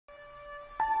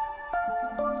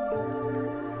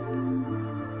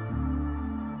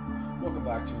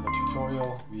back to another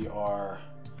tutorial. We are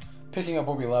picking up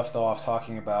where we left off,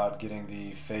 talking about getting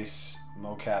the face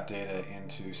mocap data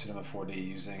into Cinema 4D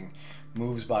using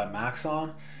Moves by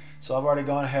Maxon. So I've already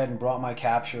gone ahead and brought my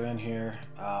capture in here.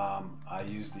 I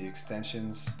used the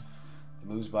extensions,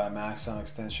 the Moves by Maxon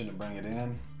extension, to bring it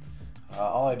in.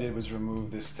 All I did was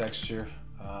remove this texture.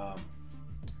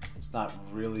 It's not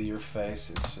really your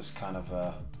face, it's just kind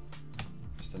of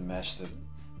just a mesh that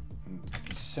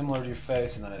is similar to your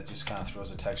face, and then it just kind of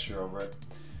throws a texture over it.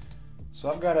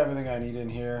 So I've got everything I need in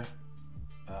here.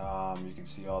 You can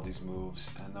see all these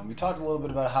moves, and then we talked a little bit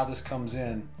about how this comes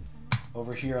in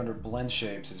over here under blend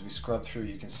shapes. As we scrub through,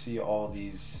 you can see all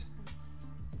these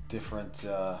different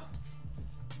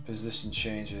position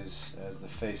changes as the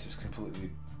face has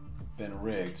completely been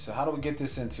rigged. So how do we get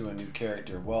this into a new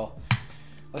character? Well,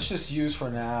 let's just use for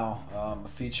now a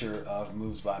feature of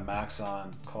Moves by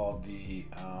Maxon called the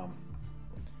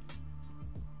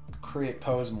Create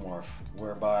Pose Morph,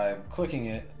 whereby clicking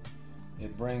it,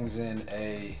 it brings in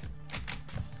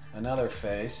another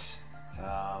face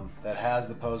that has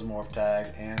the pose morph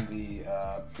tag and the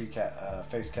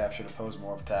face capture to pose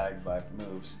morph tag by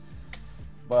Moves.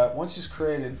 But once it's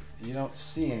created, you don't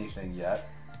see anything yet.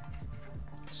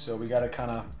 So we got to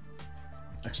kind of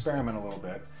experiment a little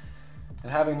bit.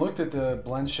 And having looked at the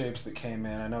blend shapes that came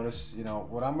in, I noticed,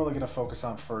 what I'm really going to focus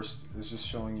on first is just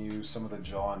showing you some of the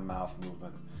jaw and mouth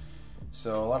movement.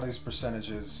 So a lot of these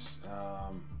percentages,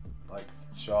 like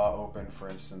jaw open, for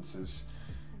instance, is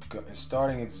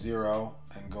starting at 0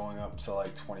 and going up to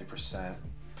like 20%.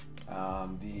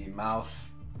 The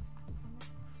mouth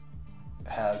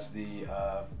has the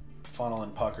funnel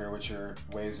and pucker, which are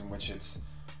ways in which it's,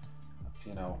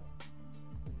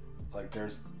 like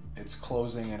it's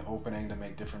closing and opening to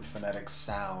make different phonetic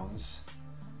sounds.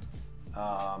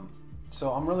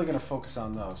 So I'm really going to focus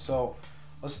on those. So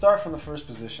let's start from the first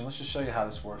position. Let's just show you how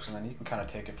this works, and then you can kind of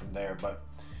take it from there. But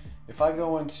if I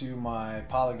go into my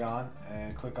polygon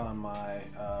and click on my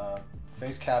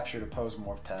face capture to pose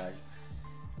morph tag,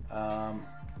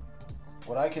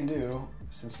 what I can do,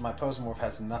 since my pose morph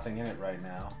has nothing in it right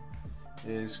now,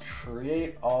 is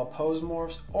create all pose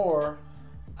morphs, or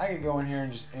I could go in here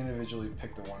and just individually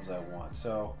pick the ones I want.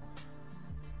 So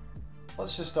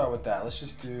let's just start with that. Let's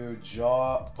just do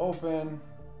jaw open,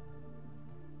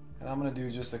 and I'm going to do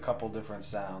just a couple different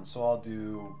sounds. So I'll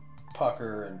do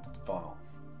pucker and funnel.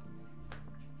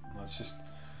 Let's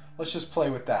just play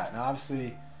with that. Now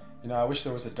obviously, I wish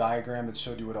there was a diagram that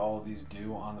showed you what all of these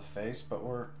do on the face, but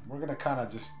we're going to kind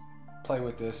of just play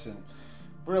with this. And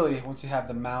really, once you have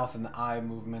the mouth and the eye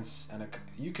movements, and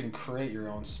you can create your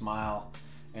own smile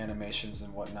animations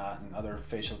and whatnot and other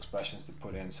facial expressions to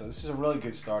put in. So this is a really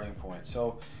good starting point.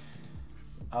 So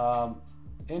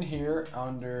in here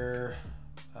under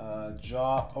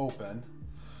jaw open,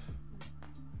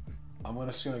 I'm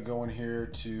just going to go in here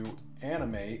to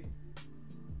animate,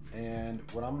 and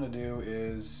what I'm going to do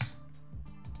is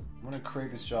I'm going to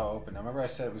create this jaw open. Now remember I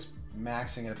said it was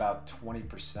maxing at about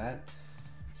 20%.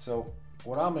 So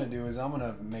what I'm going to do is I'm going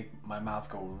to make my mouth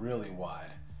go really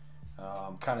wide,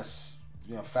 kind of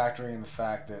factoring in the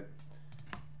fact that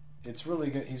it's really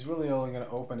good. He's really only going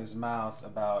to open his mouth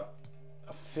about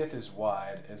a fifth as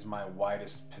wide as my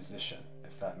widest position,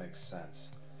 if that makes sense.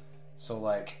 So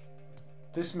like,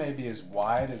 this may be as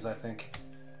wide as I think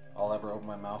I'll ever open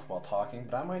my mouth while talking,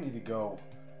 but I might need to go,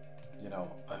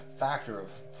 a factor of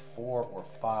 4 or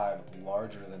 5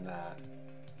 larger than that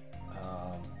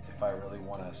if I really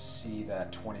want to see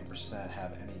that 20%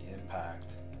 have any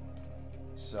impact.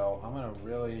 So I'm going to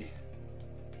really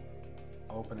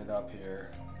open it up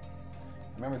here.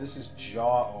 Remember, this is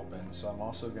jaw open, so I'm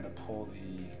also going to pull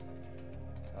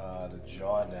the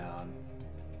jaw down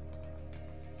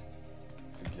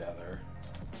together.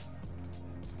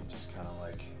 Just kind of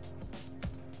like,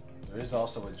 there is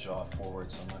also a jaw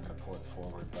forward, so I'm not going to pull it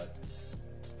forward, but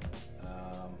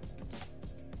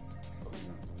go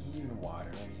even wider,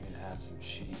 maybe even add some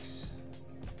cheeks,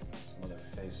 some other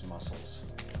face muscles.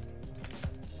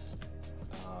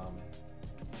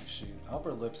 Actually,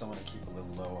 upper lips I'm going to keep a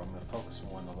little lower. I'm going to focus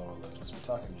more on the lower lips because we're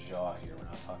talking jaw here, we're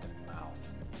not talking mouth.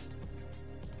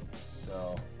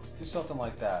 So let's do something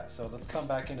like that. So let's come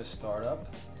back into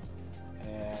startup,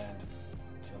 and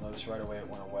you'll notice right away it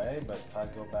went away, but if I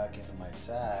go back into my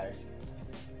tag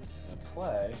and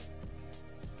play,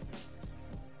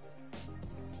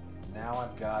 now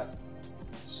I've got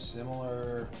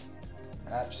similar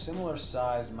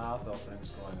size mouth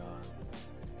openings going on.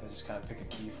 I just kind of pick a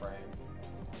keyframe.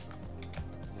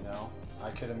 I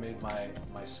could have made my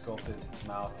sculpted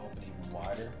mouth open even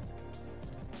wider,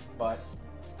 but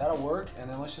that'll work. And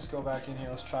then let's just go back in here.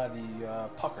 Let's try the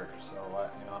pucker. So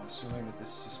you know, I'm assuming that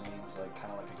this just means like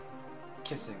kind of like a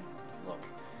kissing look.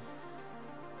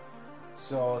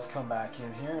 So let's come back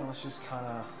in here and let's just kind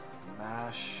of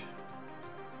mash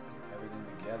everything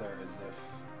together as if,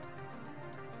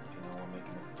 you know, we're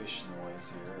making a fish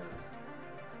noise here.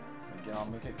 And again, I'll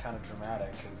make it kind of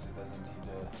dramatic because it doesn't need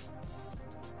to.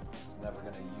 It's never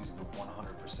going to use the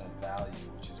 100%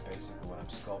 value, which is basically what I'm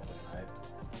sculpting, right?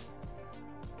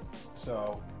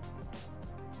 So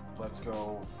let's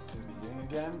go to the beginning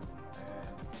again,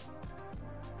 and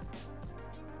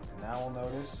now we'll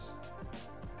notice.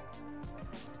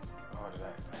 Oh, did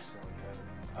I accidentally edit?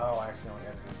 Oh, I accidentally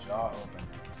edited jaw open.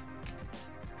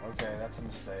 Okay, that's a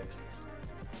mistake.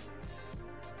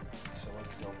 So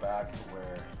let's go back to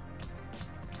where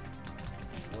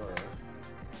we were.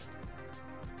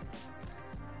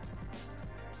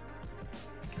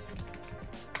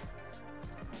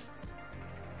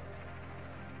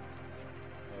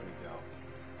 There we go.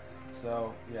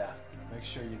 So yeah, make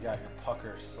sure you got your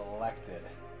pucker selected.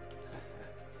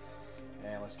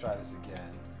 And let's try this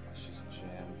again. Let's just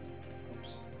jam.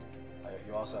 Oops.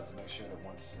 You also have to make sure that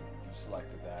once you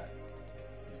selected that,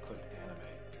 you clicked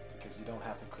animate, because you don't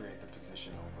have to create the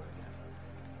position over again.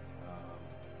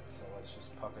 So let's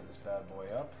just pucker this bad boy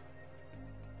up.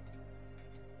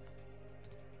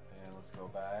 And let's go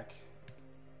back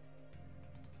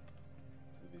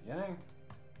to the beginning.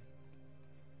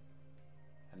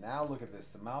 And now look at this.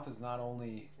 The mouth is not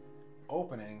only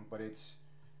opening, but it's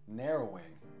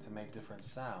narrowing to make different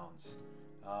sounds.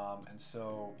 And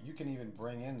so you can even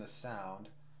bring in the sound,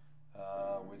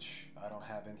 which I don't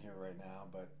have in here right now,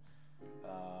 but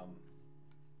let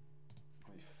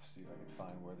me see if I can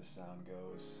find where the sound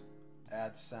goes.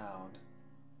 Add sound.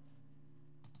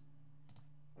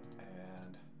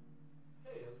 And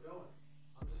hey, how's it going?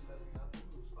 I'm just testing out the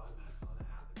Moves By Maxon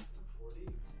app in Cinema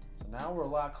 4D. so now we're a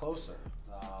lot closer.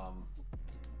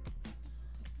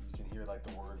 You can hear like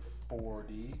the word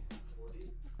 4D,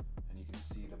 and you can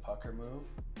see the pucker move.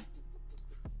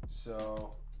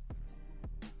 So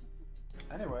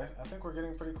anyway, I think we're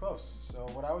getting pretty close. So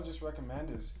what I would just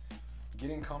recommend is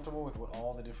getting comfortable with what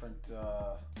all the different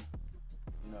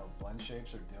you know, blend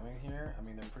shapes are doing here. I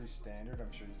mean, they're pretty standard.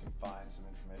 I'm sure you can find some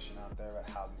information out there about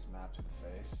how these map to the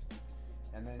face.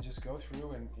 And then just go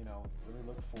through and, you know, really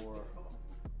look for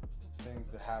things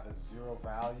that have a zero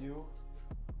value.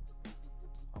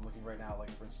 I'm looking right now, like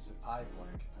for instance, at eye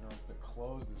blink. I notice the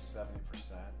closed is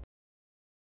 70%.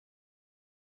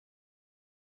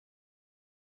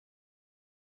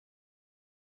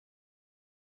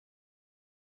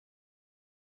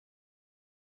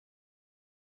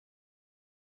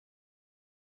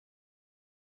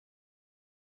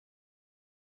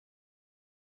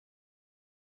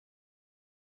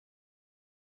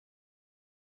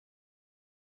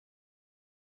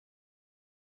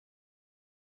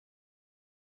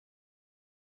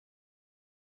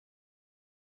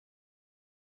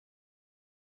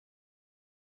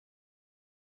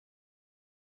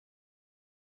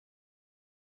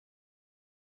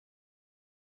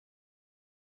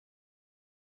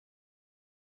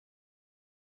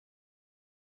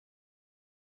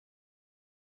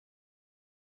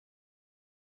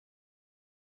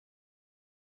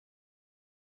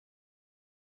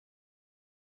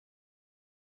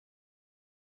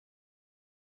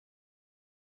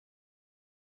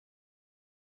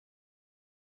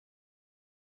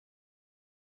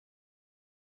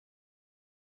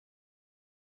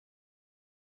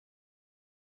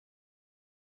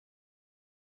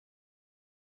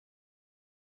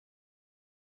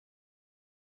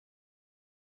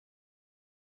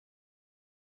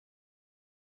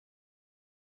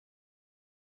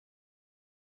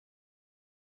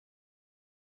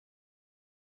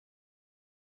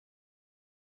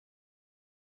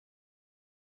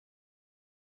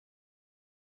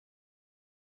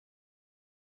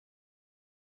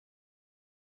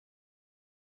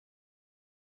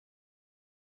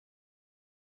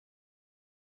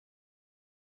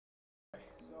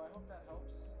 So I hope that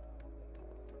helps.